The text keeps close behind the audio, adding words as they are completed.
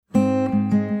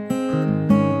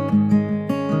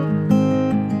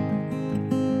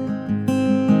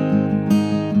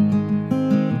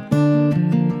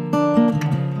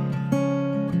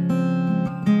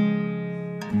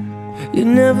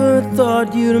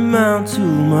thought you'd amount to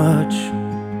much.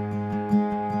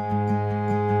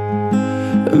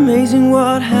 Amazing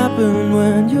what happened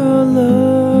when you're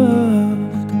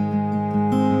loved.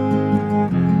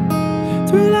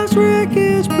 Through life's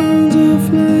wreckage burns a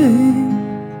flame.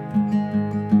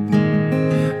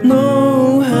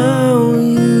 Know how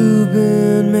you've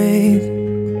been made.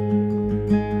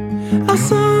 Our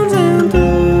sons and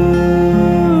daughters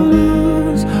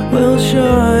will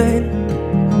shine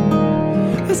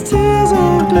as tears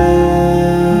of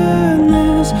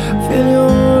gladness fill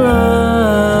your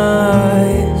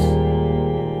eyes.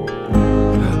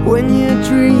 When you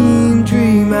dream,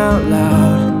 dream out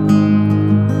loud.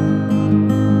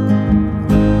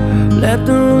 Let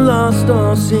the lost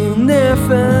all sing their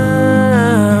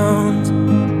found.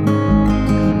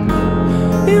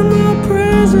 In the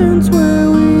presence where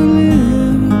we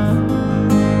live,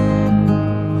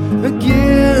 a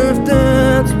gift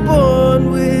that's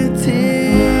born with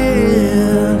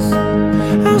tears.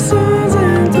 Our sons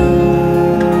and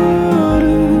daughters,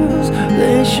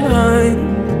 they shine.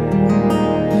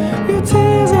 Your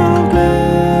tears of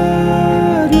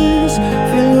gladness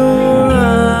fill your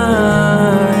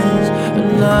eyes. And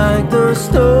like the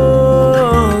starlight,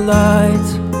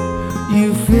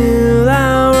 you fill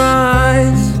our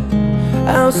eyes.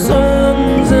 Our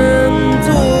sons and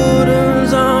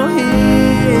daughters are here.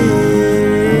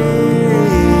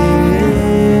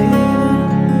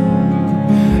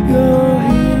 You're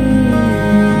here.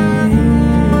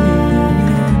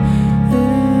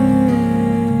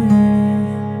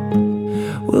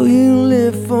 Will you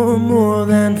live for more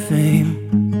than fame?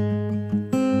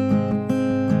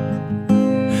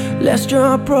 Lest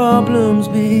your problems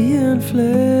be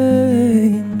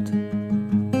inflamed.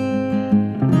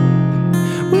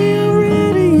 We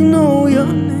already know your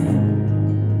name.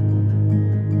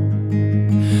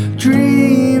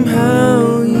 Dream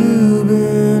how you've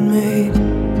been made.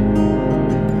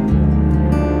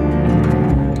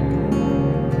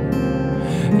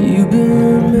 You've been